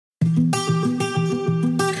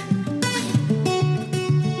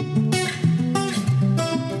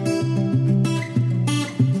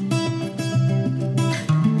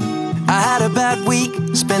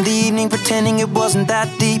spend the evening pretending it wasn't that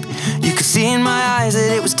deep. You could see in my eyes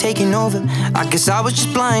that it was taking over. I guess I was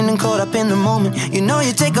just blind and caught up in the moment. You know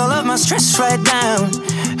you take all of my stress right down.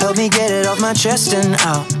 Help me get it off my chest and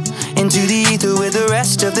out into the ether with the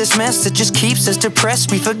rest of this mess that just keeps us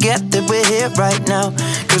depressed. We forget that we're here right now,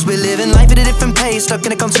 cause we're living life at a different pace, stuck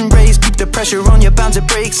in a constant race. Keep the pressure on, you're bound to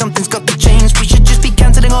break. Something's got to change. We should just be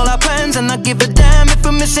cancelling all our plans and not give a damn if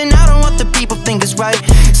we're missing out on what the people think is right.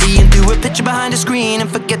 Seeing through a picture behind a screen and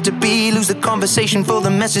forget to be. Lose the conversation for the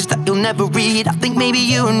message that you'll never read. I think maybe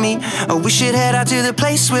you and me, oh, we should head out to the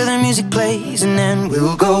place where the music plays, and then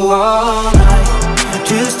we'll go all night,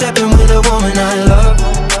 two-stepping with a woman I love.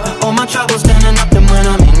 All my troubles turning up, and when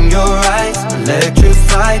I'm in your eyes,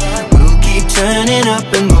 electrified. We'll keep turning up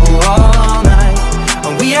and go all night.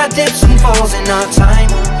 And we had dips and falls in our time,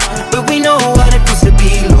 but we know what it feels to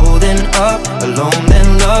be low then up, alone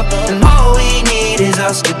then love. And all we need is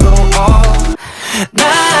us to go all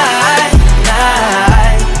night,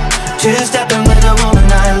 night, two-stepping with a woman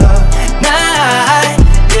I love. Night,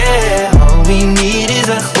 yeah, all we need is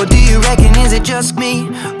us. What do you reckon, is it just me?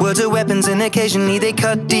 Words are weapons and occasionally they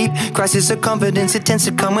cut deep. Crisis of confidence, it tends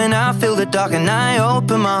to come when I feel the dark and I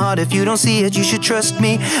open my heart. If you don't see it, you should trust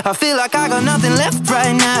me. I feel like I got nothing left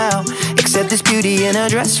right now except this beauty in her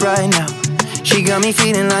dress right now. She got me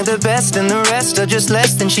feeling like the best, and the rest are just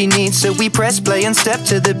less than she needs. So we press play and step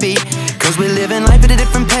to the beat, cause we're living life at a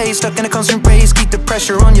different pace, stuck in a constant race. Keep the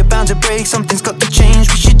pressure on, you're bound to break. Something's got to change.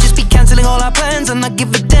 We should just be cancelling all our plans and not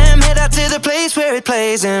give a damn. Head out to the place where it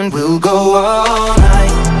plays, and we'll go all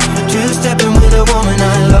night, two-stepping with a woman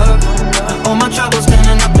I love. All my troubles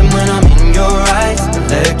turning up, and when I'm in your eyes,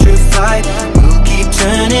 electrified. We'll keep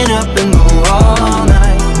turning up and go all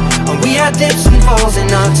night. And we had dips and falls in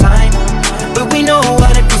our time, but we know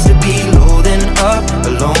what it feels to be low then up,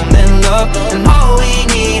 alone then love. And all we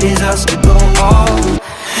need is us to go all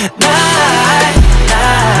night,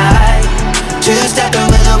 night, two-stepping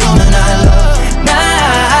with a woman I love.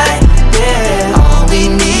 Night, yeah, all we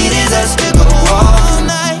need is us to go all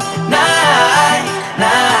night, night,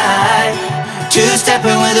 night,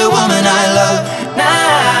 two-stepping with a woman I love.